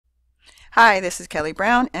Hi, this is Kelly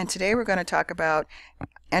Brown, and today we're going to talk about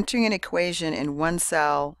entering an equation in one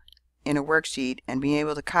cell in a worksheet and being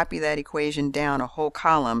able to copy that equation down a whole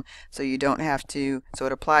column so you don't have to, so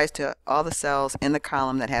it applies to all the cells in the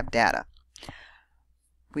column that have data.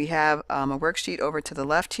 We have a worksheet over to the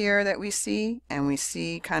left here that we see, and we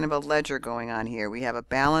see kind of a ledger going on here. We have a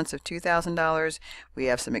balance of $2,000, we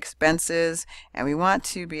have some expenses, and we want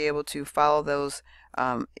to be able to follow those,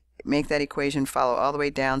 make that equation follow all the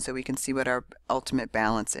way down so we can see what our ultimate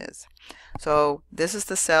balance is. So this is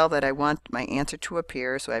the cell that I want my answer to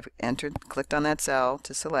appear, so I've clicked on that cell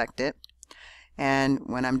to select it. And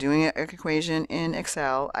when I'm doing an equation in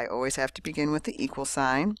Excel, I always have to begin with the equal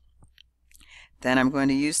sign. Then I'm going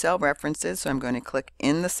to use cell references, so I'm going to click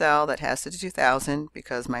in the cell that has the 2000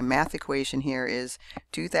 because my math equation here is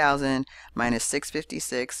 2000 minus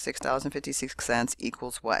 $6.56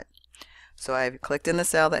 equals what? So I've clicked in the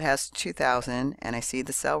cell that has 2000 and I see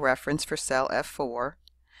the cell reference for cell F4.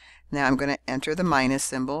 Now I'm going to enter the minus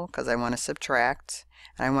symbol because I want to subtract,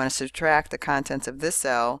 and I want to subtract the contents of this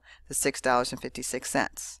cell, the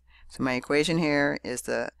 $6.56. So my equation here is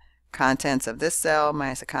the contents of this cell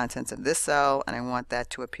minus the contents of this cell, and I want that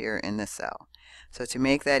to appear in this cell. So to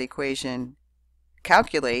make that equation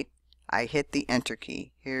calculate, I hit the enter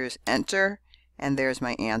key. Here's enter, and there's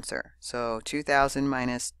my answer. So 2000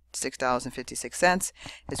 minus $6.56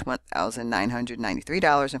 is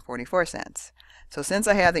 $1,993.44. So since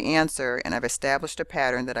I have the answer and I've established a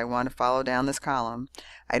pattern that I want to follow down this column,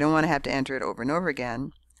 I don't want to have to enter it over and over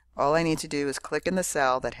again. All I need to do is click in the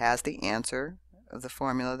cell that has the answer of the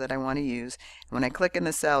formula that I want to use. And when I click in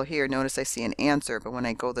the cell here, notice I see an answer, but when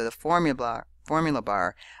I go to the formula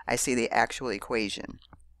bar, I see the actual equation.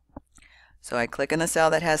 So I click in the cell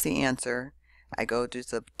that has the answer. I go to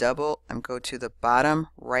the bottom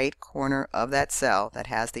right corner of that cell that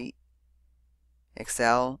has the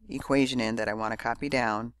Excel equation in that I want to copy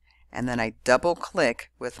down, and then I double click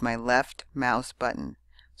with my left mouse button.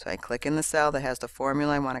 So I click in the cell that has the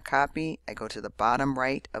formula I want to copy. I go to the bottom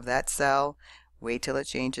right of that cell, wait till it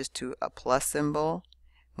changes to a plus symbol.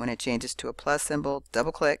 When it changes to a plus symbol,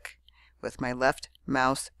 double click with my left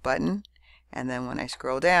mouse button, and then when I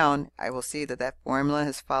scroll down, I will see that that formula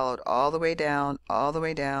has followed all the way down, all the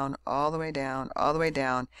way down, all the way down, all the way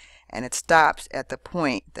down, and it stops at the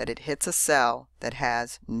point that it hits a cell that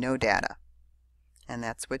has no data. And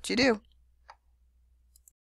that's what you do.